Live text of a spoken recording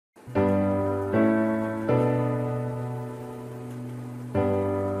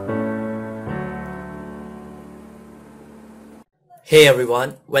Hey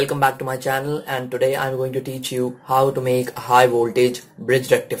everyone, welcome back to my channel, and today I'm going to teach you how to make a high voltage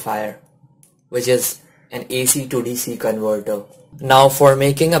bridge rectifier, which is an AC to DC converter. Now for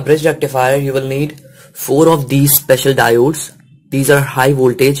making a bridge rectifier you will need 4 of these special diodes. These are high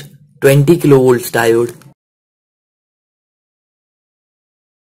voltage 20 kilovolts diode.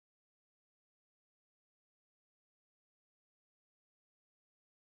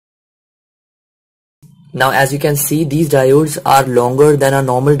 Now as you can see, these diodes are longer than our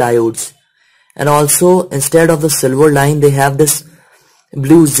normal diodes, and also instead of the silver line they have this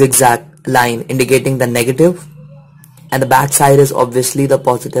blue zigzag line indicating the negative, and the back side is obviously the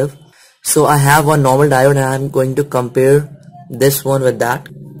positive. So I have one normal diode and I'm going to compare this one with that.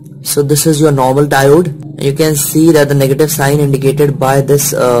 So this is your normal diode. You can see that the negative sign indicated by this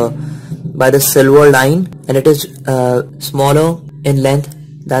silver line, and it is smaller in length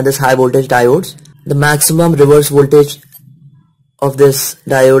than this high voltage diodes. The maximum reverse voltage of this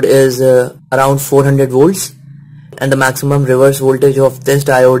diode is around 400 volts, and the maximum reverse voltage of this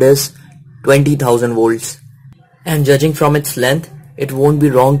diode is 20,000 volts. And judging from its length, it won't be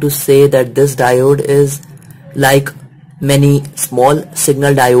wrong to say that this diode is like many small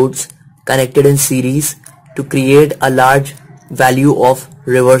signal diodes connected in series to create a large value of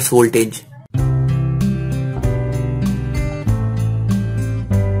reverse voltage.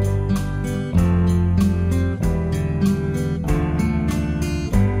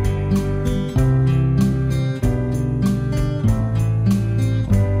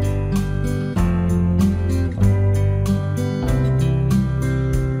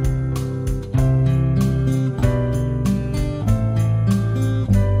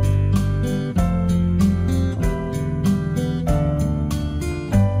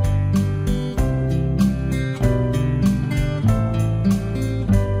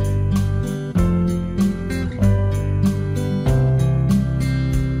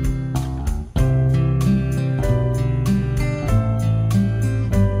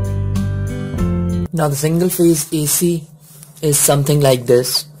 Now the single phase AC is something like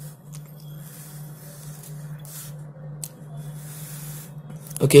this.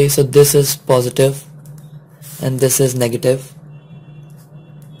 Okay, so this is positive and this is negative,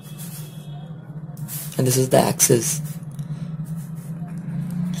 and this is the axis.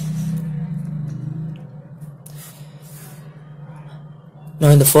 Now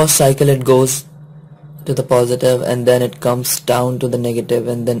in the first cycle it goes to the positive, and then it comes down to the negative,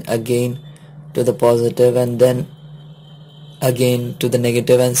 and then again to the positive, and then again to the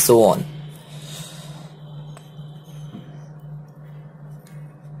negative, and so on.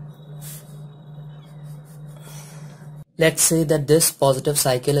 Let's say that this positive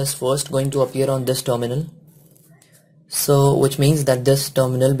cycle is first going to appear on this terminal, so which means that this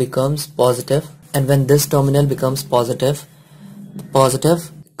terminal becomes positive, and when this terminal becomes positive, the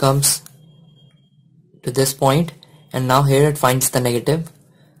positive comes to this point, and now here it finds the negative,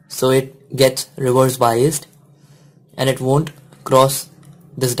 so it gets reverse biased and it won't cross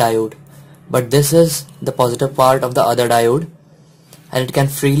this diode. But this is the positive part of the other diode, and it can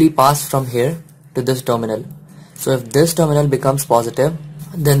freely pass from here to this terminal. So if this terminal becomes positive,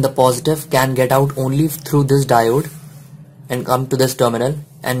 then the positive can get out only through this diode and come to this terminal,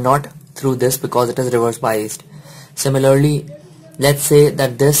 and not through this because it is reverse biased. Similarly, let's say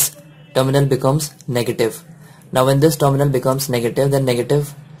that this terminal becomes negative. Now when this terminal becomes negative, then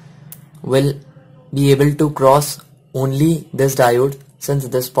negative will be able to cross only this diode, since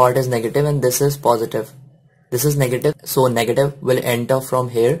this part is negative and this is positive. This is negative, so negative will enter from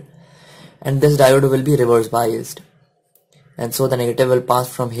here, and this diode will be reverse biased, and so the negative will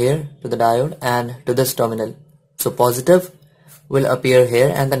pass from here to the diode and to this terminal. So positive will appear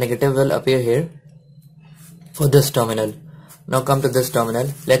here and the negative will appear here for this terminal. Now come to this terminal.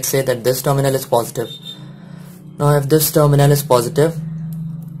 Let's say that this terminal is positive. Now if this terminal is positive,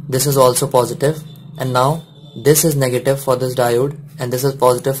 this is also positive, and now this is negative for this diode and this is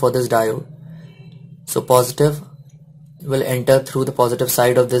positive for this diode. So positive will enter through the positive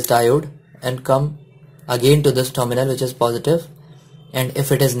side of this diode and come again to this terminal, which is positive, and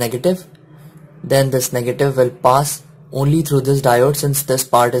if it is negative, then this negative will pass only through this diode, since this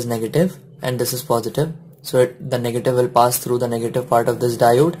part is negative and this is positive. So the negative will pass through the negative part of this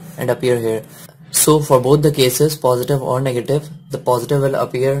diode and appear here. So for both the cases, positive or negative, the positive will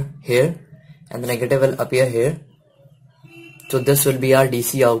appear here and the negative will appear here. So this will be our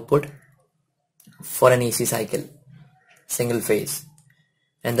DC output for an AC cycle, single phase,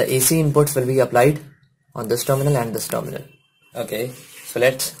 and the AC inputs will be applied on this terminal and this terminal. Okay, so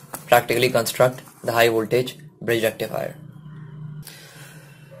let's practically construct the high voltage bridge rectifier.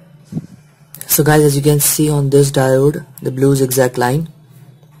 So guys, as you can see on this diode, the blue zigzag line,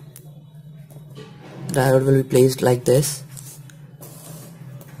 diode will be placed like this.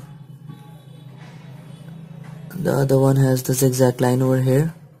 The other one has the zigzag line over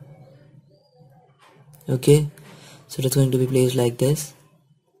here. Okay, so it's going to be placed like this.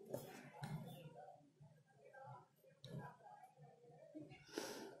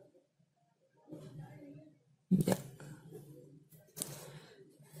 Yeah,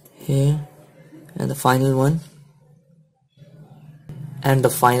 here, and the final one,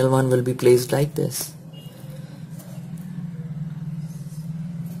 will be placed like this.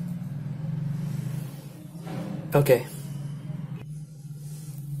 Okay.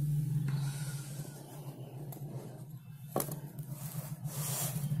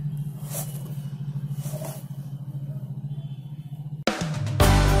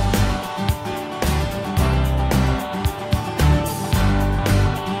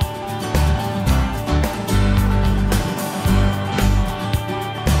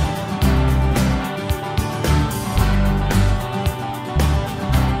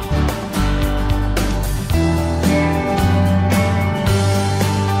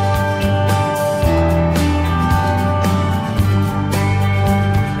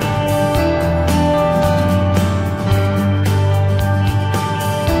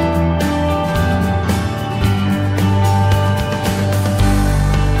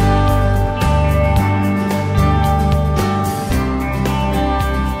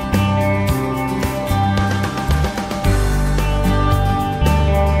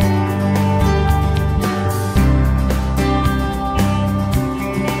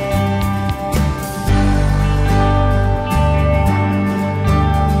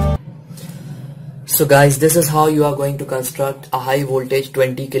 So guys, this is how you are going to construct a high voltage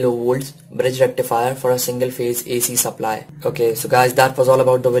 20 kilovolts bridge rectifier for a single phase AC supply. Okay, so guys, that was all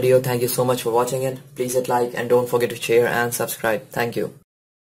about the video. Thank you so much for watching it. Please hit like and don't forget to share and subscribe. Thank you.